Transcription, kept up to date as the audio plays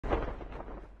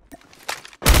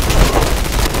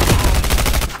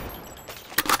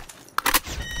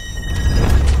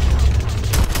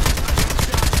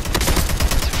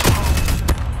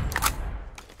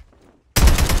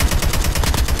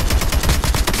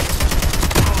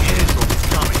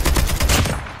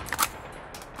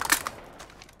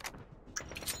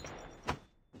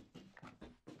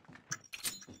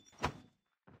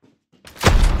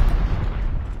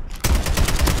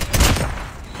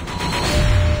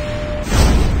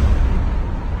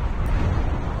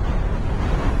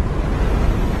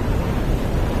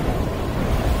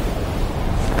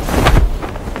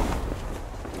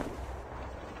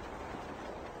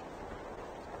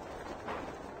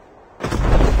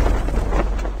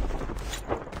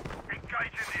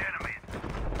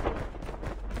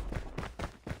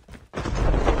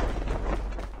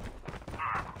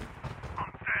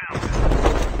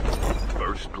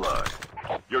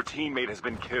teammate has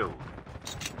been killed.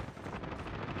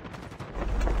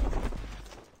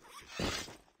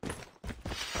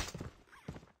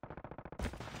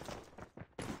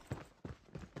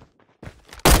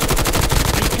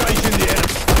 Engaging the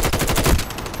enemy.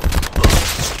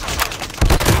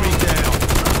 Enemy down.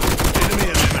 Enemy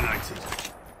eliminated.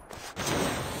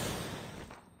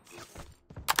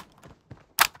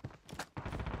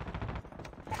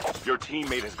 Your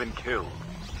teammate has been killed.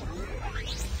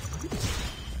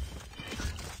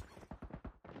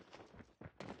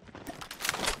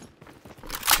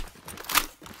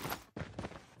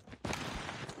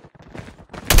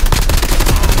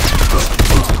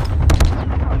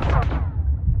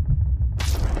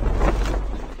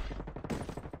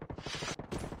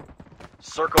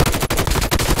 Circle.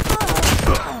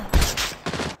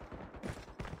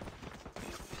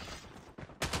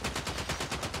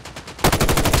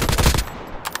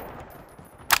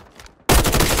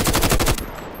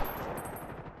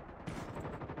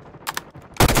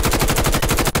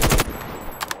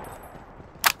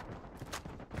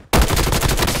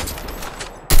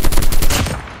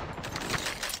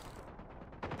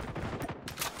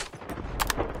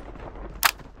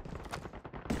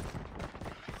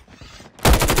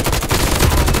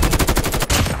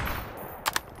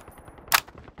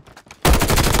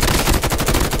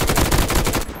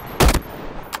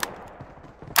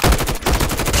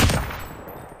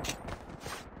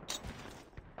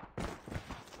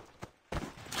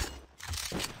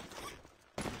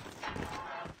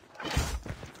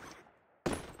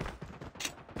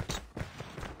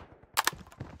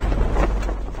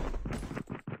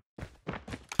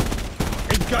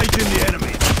 Engaging the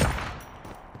enemy.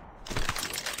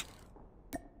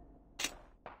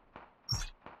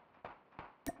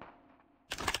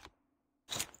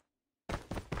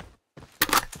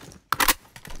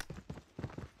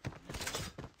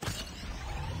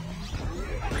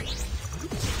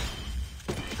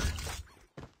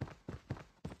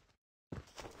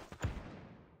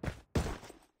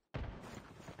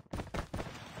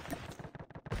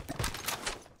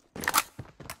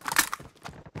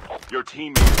 Your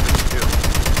teammate has been killed.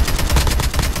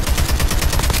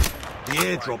 The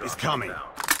airdrop is coming.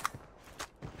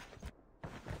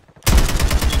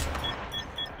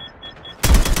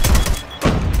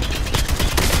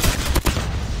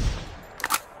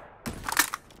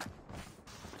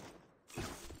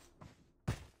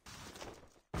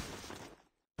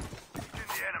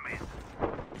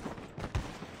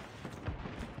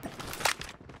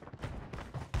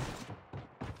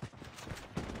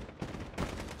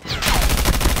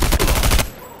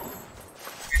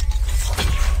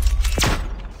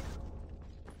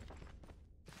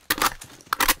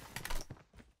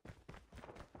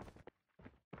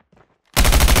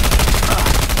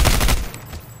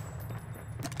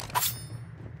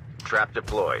 Trap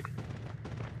deployed.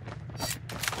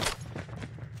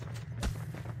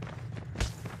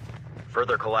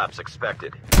 Further collapse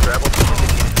expected. Travel to the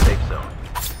safe zone.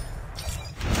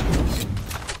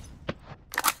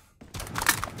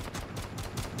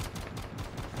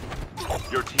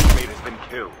 Your teammate has been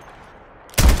killed.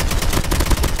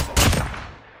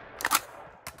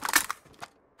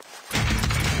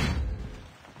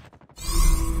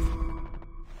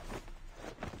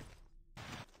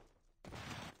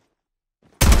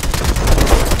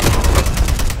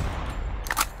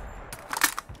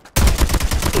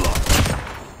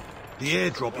 The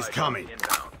airdrop is coming.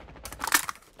 Inbound.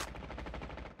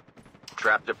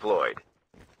 Trap deployed.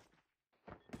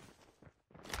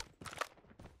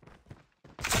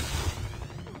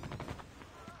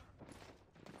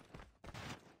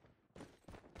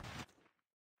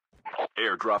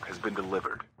 Airdrop has been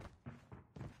delivered.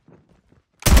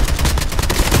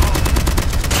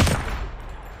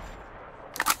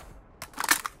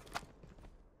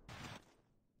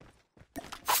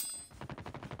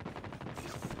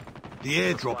 The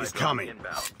airdrop is coming.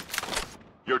 Inbound.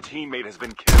 Your teammate has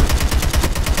been killed.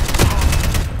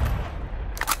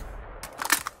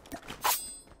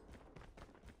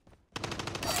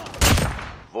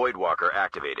 Voidwalker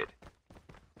activated.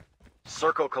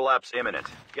 Circle collapse imminent.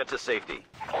 Get to safety.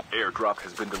 Airdrop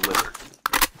has been delivered.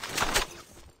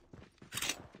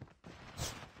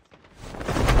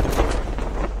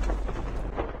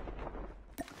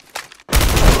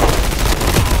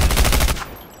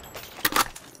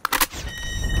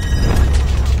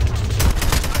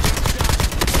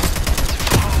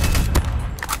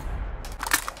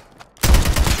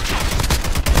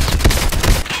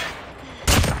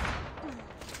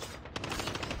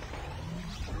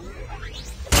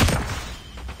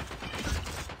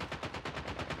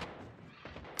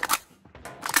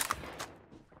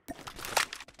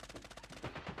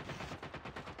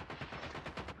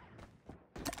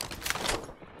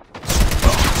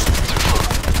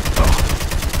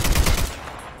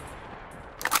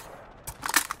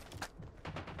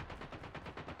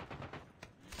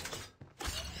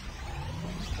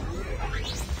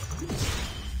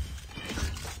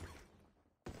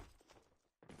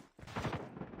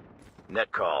 Net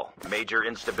call. Major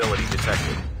instability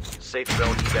detected. Safe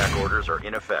zone evac orders are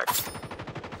in effect.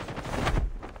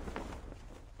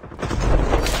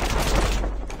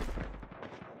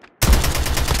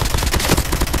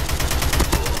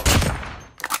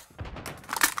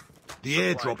 The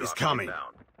airdrop is coming.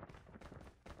 Inbound.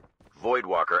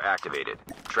 Voidwalker activated.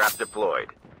 Trap deployed.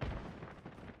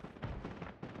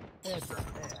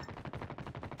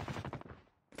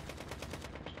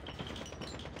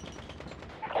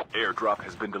 Airdrop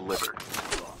has been delivered.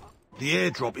 The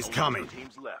airdrop is coming.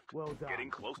 Teams left. Getting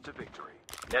close to victory.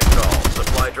 Net call.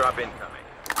 Supply drop incoming.